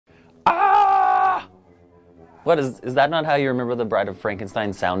What, is that not how you remember the Bride of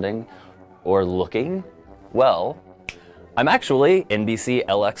Frankenstein sounding or looking? Well, I'm actually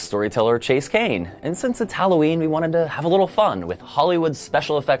NBCLX storyteller Chase Cain, and since it's Halloween, we wanted to have a little fun with Hollywood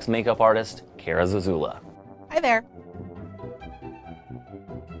special effects makeup artist Cara Zozula. Hi there.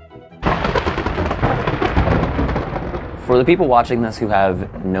 For the people watching this who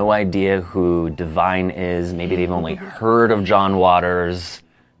have no idea who Divine is, maybe they've only heard of John Waters,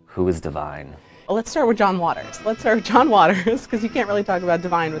 who is Divine? Well, let's start with John Waters. Let's start with John Waters, because you can't really talk about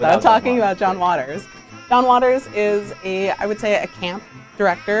Divine without talking about John Waters. John Waters is I would say, a camp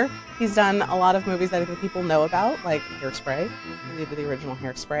director. He's done a lot of movies that I think people know about, like Hairspray. He did the original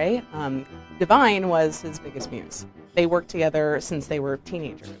Hairspray. Divine was his biggest muse. They worked together since they were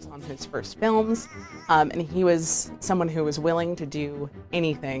teenagers on his first films, and he was someone who was willing to do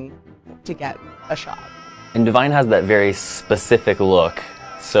anything to get a shot. And Divine has that very specific look,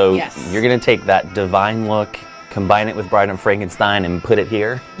 so yes. You're going to take that Divine look, combine it with Bride of Frankenstein, and put it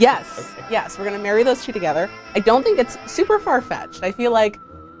here? Yes, yes, we're going to marry those two together. I don't think it's super far-fetched. I feel like,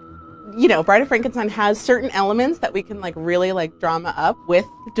 you know, Bride of Frankenstein has certain elements that we can really drama up with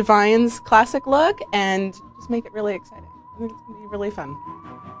Divine's classic look and just make it really exciting. I think it's going to be really fun.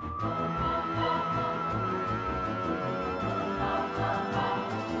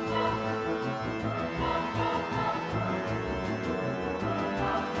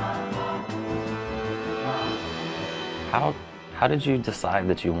 How did you decide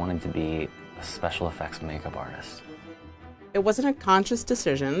that you wanted to be a special effects makeup artist? It wasn't a conscious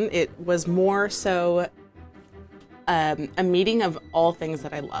decision. It was more so a meeting of all things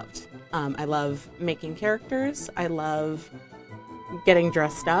that I loved. I love making characters. I love getting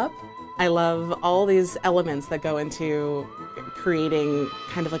dressed up. I love all these elements that go into creating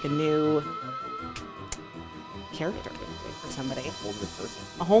kind of like a new character for somebody. A whole new person.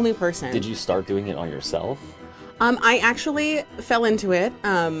 A whole new person. Did you start doing it on yourself? I actually fell into it.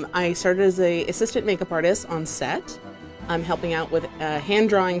 I started as an assistant makeup artist on set. I'm helping out with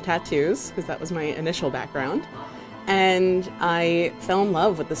hand-drawing tattoos, because that was my initial background. And I fell in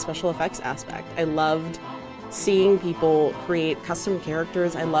love with the special effects aspect. I loved seeing people create custom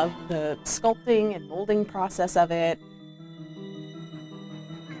characters. I loved the sculpting and molding process of it.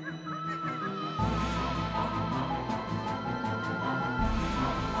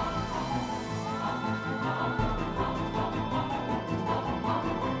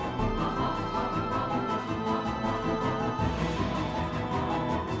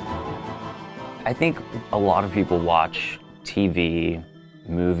 I think a lot of people watch TV,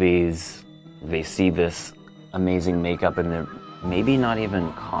 movies, they see this amazing makeup and they're maybe not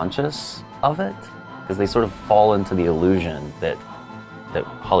even conscious of it, because they sort of fall into the illusion that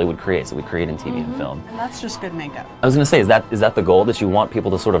Hollywood creates, that we create in TV and film. And that's just good makeup. I was going to say, is that the goal, that you want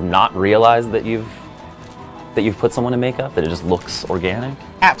people to sort of not realize that you've put someone in makeup, that it just looks organic?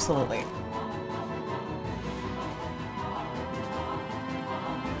 Absolutely.